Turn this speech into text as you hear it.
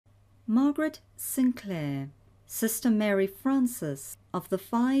Margaret Sinclair, Sister Mary Frances of the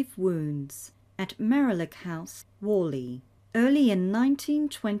Five Wounds, at Marillac House, Warley. Early in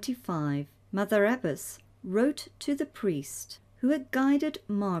 1925, Mother Abbess wrote to the priest who had guided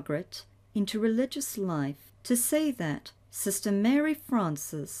Margaret into religious life to say that Sister Mary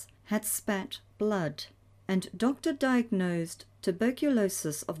Frances had spat blood, and doctor diagnosed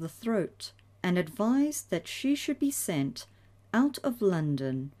tuberculosis of the throat and advised that she should be sent out of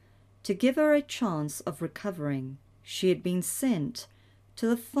London to give her a chance of recovering. She had been sent to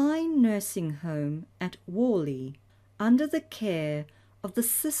the fine nursing home at Warley under the care of the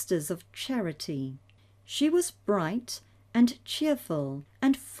Sisters of Charity. She was bright and cheerful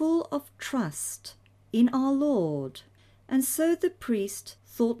and full of trust in our Lord, and so the priest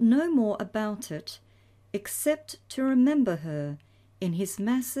thought no more about it except to remember her in his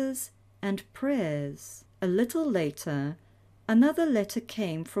masses and prayers. A little later, another letter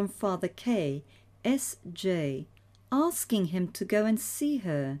came from Father K. S.J., asking him to go and see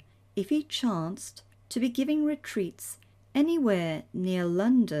her if he chanced to be giving retreats anywhere near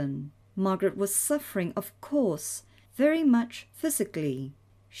London. Margaret was suffering, of course, very much physically.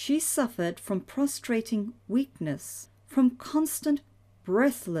 She suffered from prostrating weakness, from constant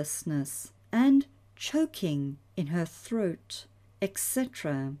breathlessness and choking in her throat,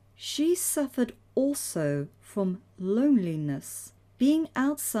 etc. She suffered also from loneliness, being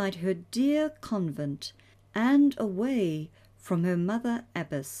outside her dear convent and away from her mother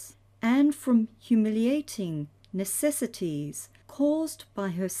abbess, and from humiliating necessities caused by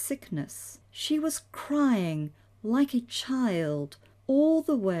her sickness. She was crying like a child all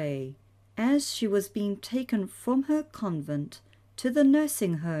the way as she was being taken from her convent to the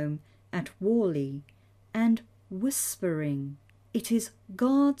nursing home at Warley, and whispering, "It is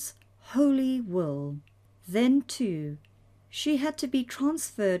God's holy will." Then, too, she had to be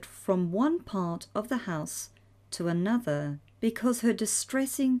transferred from one part of the house to another because her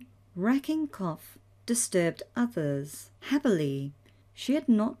distressing, racking cough disturbed others. Happily, she had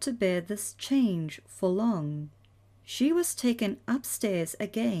not to bear this change for long. She was taken upstairs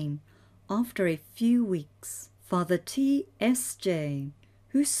again after a few weeks. Father T. S.J.,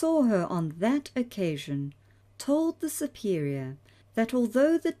 who saw her on that occasion, told the superior that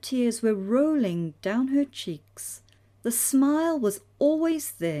although the tears were rolling down her cheeks, the smile was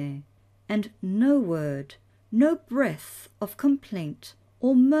always there, and no word, no breath of complaint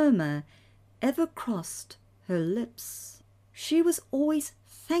or murmur ever crossed her lips. She was always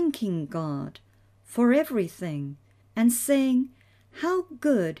thanking God for everything and saying how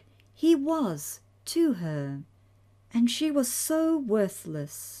good He was to her, and she was so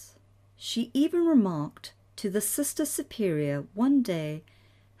worthless. She even remarked to the Sister Superior one day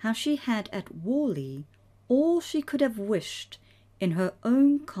how she had at Warley all she could have wished in her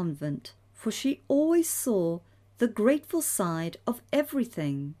own convent, for she always saw the grateful side of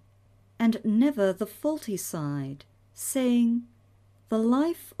everything, and never the faulty side, saying, "The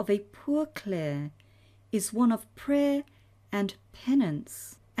life of a poor Clare is one of prayer and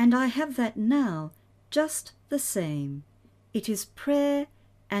penance, and I have that now just the same. It is prayer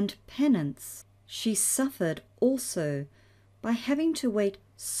and penance." She suffered also by having to wait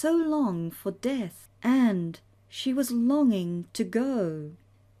so long for death, and she was longing to go.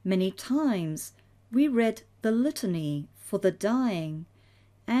 Many times we read the Litany for the dying,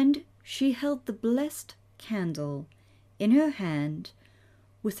 and she held the blessed candle in her hand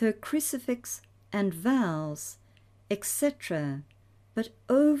with her Crucifix and Vows, etc. But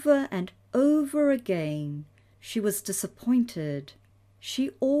over and over again she was disappointed.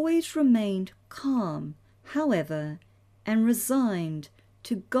 She always remained calm, however, and resigned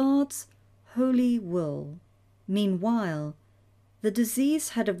to God's holy will. Meanwhile, the disease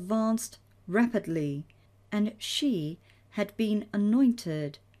had advanced rapidly, and she had been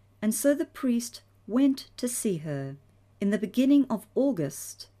anointed, and so the priest went to see her in the beginning of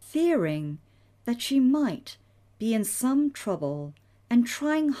August, fearing that she might be in some trouble, and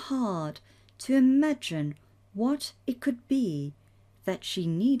trying hard to imagine what it could be that she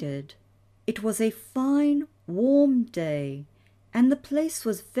needed. It was a fine, warm day, and the place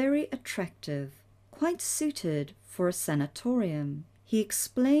was very attractive, quite suited for a sanatorium. He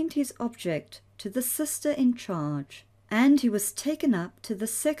explained his object to the sister in charge, and he was taken up to the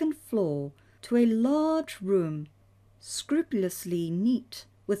second floor to a large room, scrupulously neat,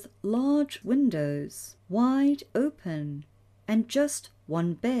 with large windows, wide open, and just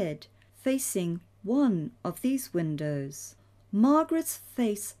one bed facing one of these windows. Margaret's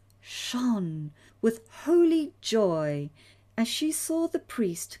face shone with holy joy as she saw the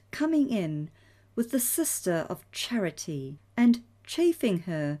priest coming in with the Sister of Charity and chaffing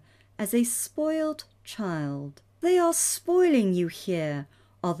her as a spoiled child. They are spoiling you here,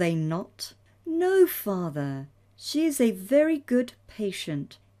 are they not? No, Father, she is a very good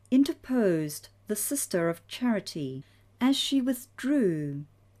patient, interposed the Sister of Charity, as she withdrew,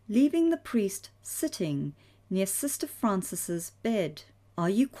 leaving the priest sitting near Sister Frances's bed. Are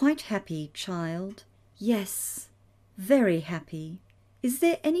you quite happy, child? Yes, very happy. Is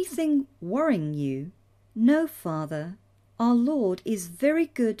there anything worrying you? No, Father, our Lord is very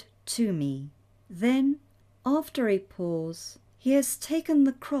good to me. Then, after a pause, He has taken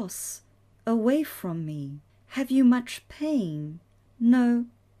the cross away from me. Have you much pain? No,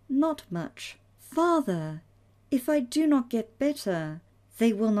 not much. Father, if I do not get better,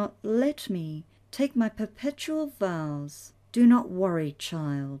 they will not let me take my perpetual vows. Do not worry,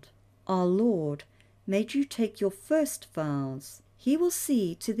 child. Our Lord made you take your first vows. He will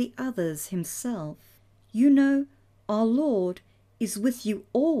see to the others Himself. You know, our Lord is with you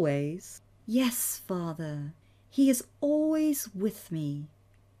always. Yes, Father, He is always with me,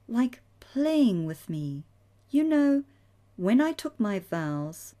 like playing with me. You know, when I took my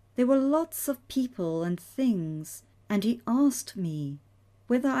vows, there were lots of people and things, and He asked me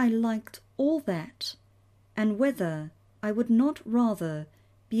whether I liked all that, and whether I would not rather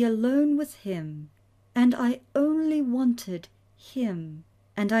be alone with Him, and I only wanted Him,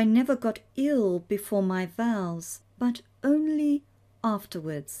 and I never got ill before my vows, but only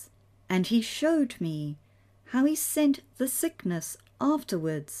afterwards. And He showed me how He sent the sickness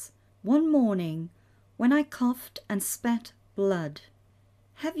afterwards, one morning when I coughed and spat blood.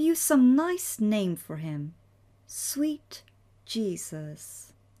 Have you some nice name for Him? Sweet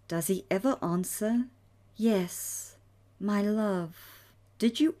Jesus. Does He ever answer? Yes, my love.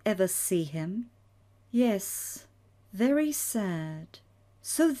 Did you ever see Him? Yes, very sad.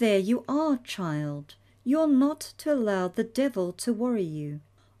 So there you are, child. You're not to allow the devil to worry you.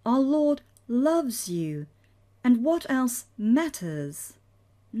 Our Lord loves you, and what else matters?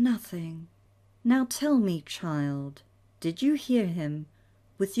 Nothing. Now tell me, child, did you hear Him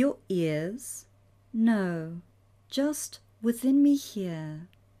with your ears? No, just within me here.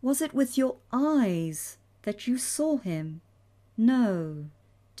 Was it with your eyes that you saw Him? No.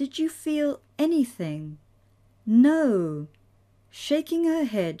 Did you feel anything? No. Shaking her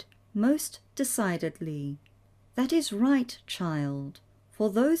head most decidedly. That is right, child, for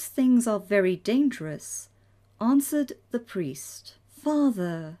those things are very dangerous, answered the priest.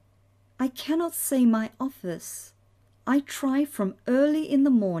 Father, I cannot say my office. I try from early in the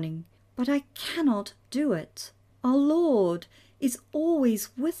morning, but I cannot do it. Our Lord is always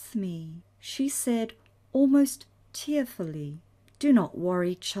with me, she said almost tearfully. Do not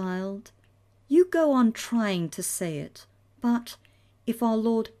worry, child. You go on trying to say it, but if our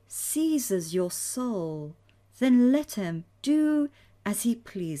Lord seizes your soul, then let Him do as He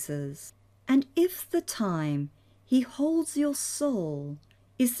pleases. And if the time He holds your soul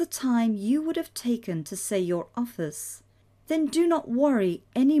is the time you would have taken to say your office, then do not worry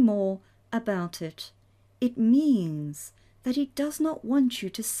any more about it. It means that He does not want you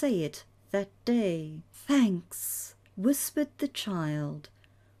to say it that day. Thanks, whispered the child,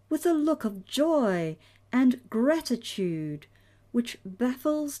 with a look of joy and gratitude which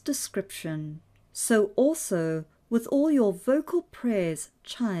baffles description. So also with all your vocal prayers,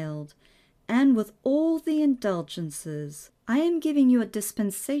 child, and with all the indulgences. I am giving you a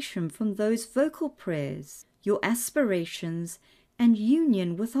dispensation from those vocal prayers. Your aspirations and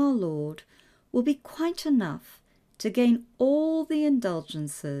union with our Lord will be quite enough to gain all the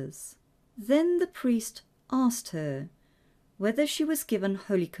indulgences. Then the priest asked her whether she was given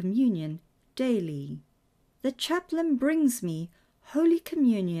Holy Communion daily. The chaplain brings me Holy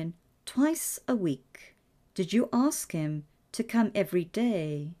Communion twice a week. Did you ask him to come every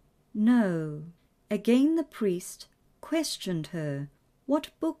day? No. Again the priest questioned her what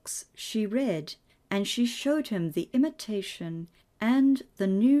books she read, and she showed him the Imitation and the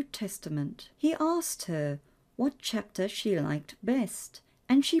New Testament. He asked her what chapter she liked best,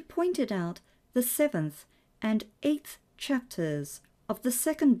 and she pointed out the 7th and 8th chapters of the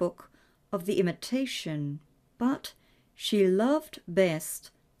second book of the Imitation, but she loved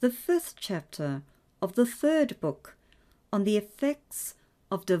best the 5th chapter of the 3rd book on the effects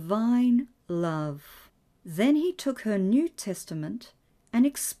of divine love. Then he took her New Testament and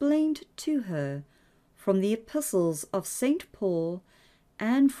explained to her from the epistles of St. Paul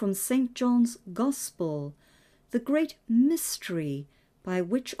and from St. John's Gospel the great mystery by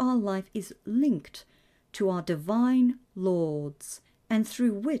which our life is linked to our divine Lord's, and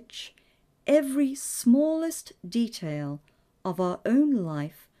through which every smallest detail of our own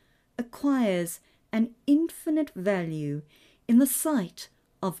life acquires an infinite value in the sight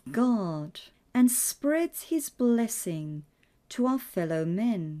of God and spreads his blessing to our fellow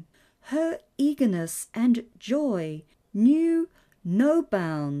men. Her eagerness and joy knew no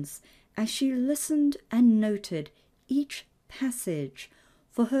bounds as she listened and noted each passage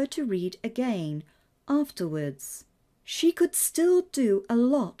for her to read again afterwards. She could still do a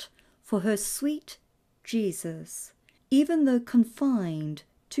lot for her sweet Jesus, even though confined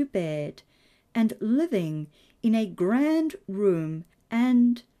to bed and living in a grand room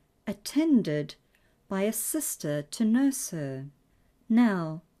and attended by a sister to nurse her.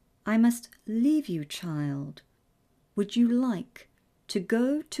 Now, I must leave you, child. Would you like to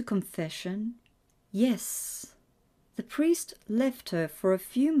go to confession? Yes. The priest left her for a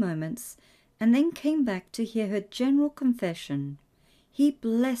few moments and then came back to hear her general confession. He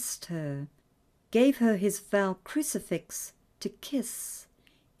blessed her, gave her his vow crucifix to kiss,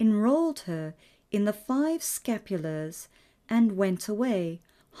 enrolled her in the 5 scapulars, and went away,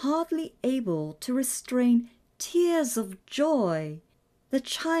 hardly able to restrain tears of joy. The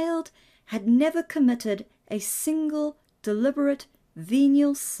child had never committed a single deliberate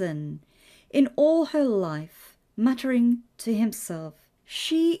venial sin in all her life, muttering to himself,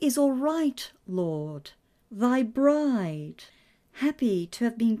 "She is all right, Lord, thy bride," happy to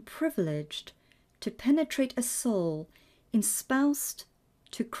have been privileged to penetrate a soul espoused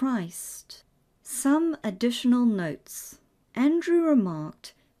to Christ. Some additional notes. Andrew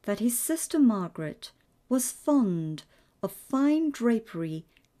remarked that his sister Margaret was fond of fine drapery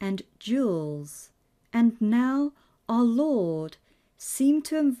and jewels, and now our Lord seemed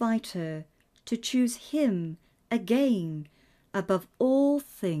to invite her to choose him again above all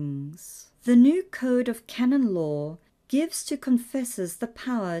things. The new code of canon law gives to confessors the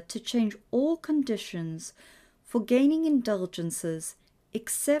power to change all conditions for gaining indulgences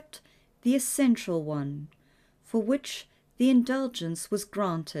except the essential one, for which the indulgence was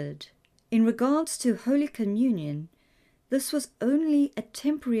granted. In regards to Holy Communion, this was only a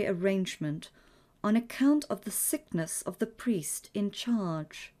temporary arrangement on account of the sickness of the priest in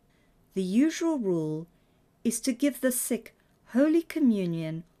charge. The usual rule is to give the sick Holy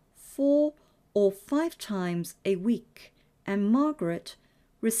Communion 4 or 5 times a week, and Margaret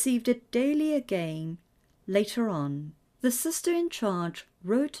received it daily again later on. The sister in charge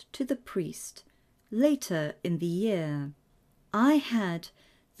wrote to the priest later in the year, "I had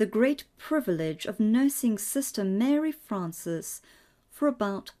the great privilege of nursing Sister Mary Frances for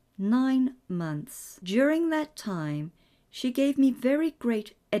about 9 months. During that time she gave me very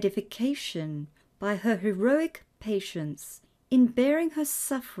great edification by her heroic patience in bearing her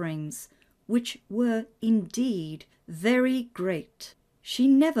sufferings, which were indeed very great. She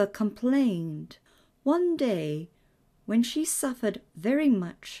never complained. One day, when she suffered very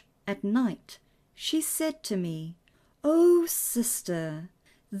much at night, she said to me, 'Oh, sister,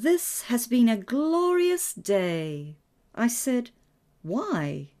 this has been a glorious day.' I said,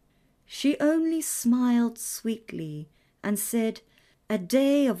 'Why?' She only smiled sweetly and said, 'A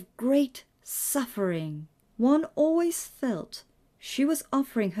day of great suffering.' One always felt she was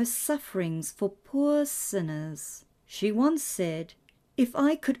offering her sufferings for poor sinners. She once said, 'If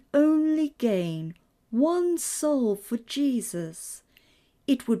I could only gain one soul for Jesus,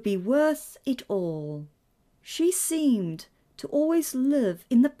 it would be worth it all.' She seemed to always live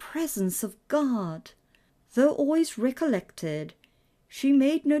in the presence of God. Though always recollected, she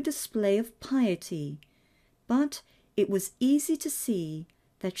made no display of piety, but it was easy to see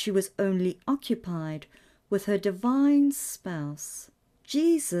that she was only occupied with her divine spouse.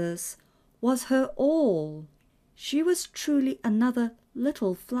 Jesus was her all. She was truly another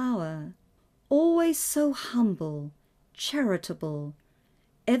little flower, always so humble, charitable,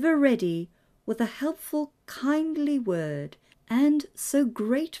 ever ready with a helpful, kindly word, and so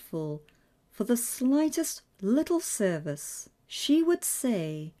grateful for the slightest little service. She would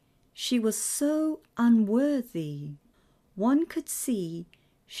say she was so unworthy. One could see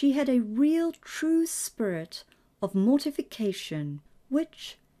she had a real true spirit of mortification,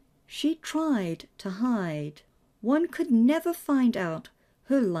 which she tried to hide. One could never find out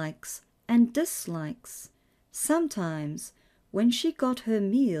her likes and dislikes. Sometimes, when she got her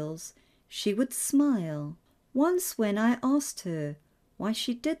meals, she would smile. Once when I asked her why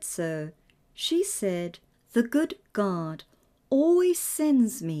she did so, she said, "The good God always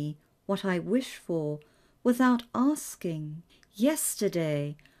sends me what I wish for without asking.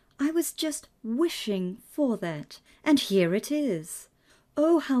 Yesterday I was just wishing for that, and here it is.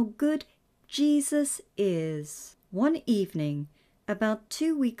 Oh, how good Jesus is." One evening, about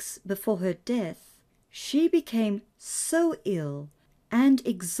 2 weeks before her death, she became so ill and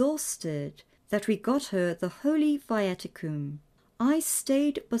exhausted that we got her the Holy Viaticum. I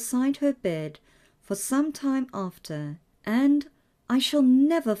stayed beside her bed for some time after, and I shall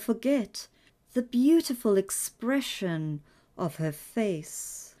never forget the beautiful expression of her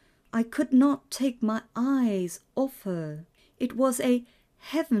face. I could not take my eyes off her. It was a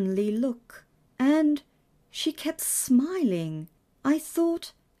heavenly look, and she kept smiling. I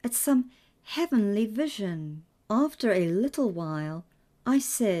thought at some heavenly vision. After a little while, I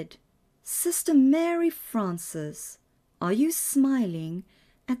said, "Sister Mary Frances, are you smiling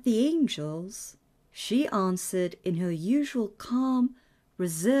at the angels?" She answered in her usual calm,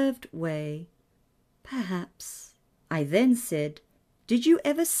 reserved way, "Perhaps." I then said, "Did you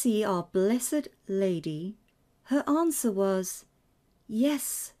ever see our Blessed Lady?" Her answer was,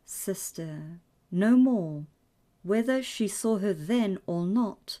 "Yes, sister." No more. Whether she saw her then or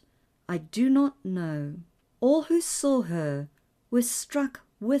not, I do not know. All who saw her were struck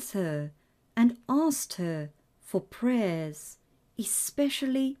with her and asked her for prayers,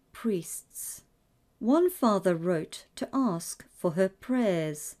 especially priests. One father wrote to ask for her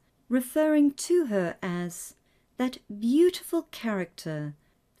prayers, referring to her as that beautiful character,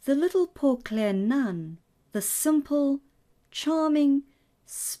 the little Poor Clare nun, the simple, charming,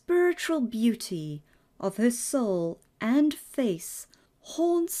 spiritual beauty of her soul and face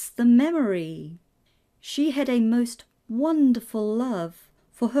haunts the memory. She had a most wonderful love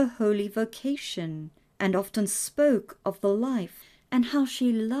for her holy vocation, and often spoke of the life and how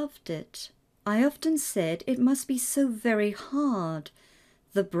she loved it. I often said it must be so very hard,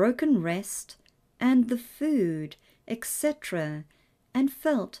 the broken rest and the food, etc., and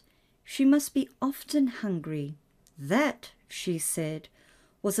felt she must be often hungry. That, she said,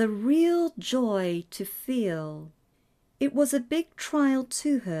 was a real joy to feel. It was a big trial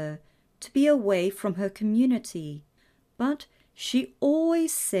to her to be away from her community, but she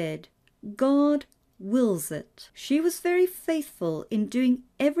always said, "God wills it." She was very faithful in doing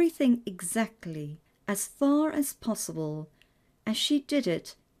everything exactly, as far as possible, as she did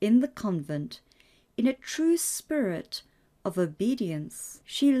it in the convent, in a true spirit of obedience.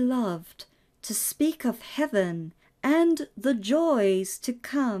 She loved to speak of heaven and the joys to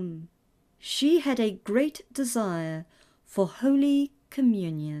come. She had a great desire for Holy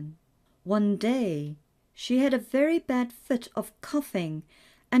Communion. One day she had a very bad fit of coughing,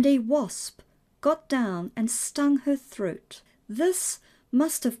 and a wasp got down and stung her throat. This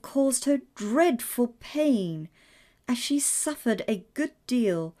must have caused her dreadful pain, as she suffered a good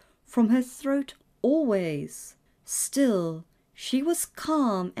deal from her throat always. Still, she was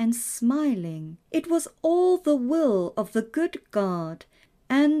calm and smiling. It was all the will of the good God,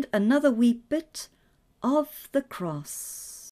 and another wee bit of the cross.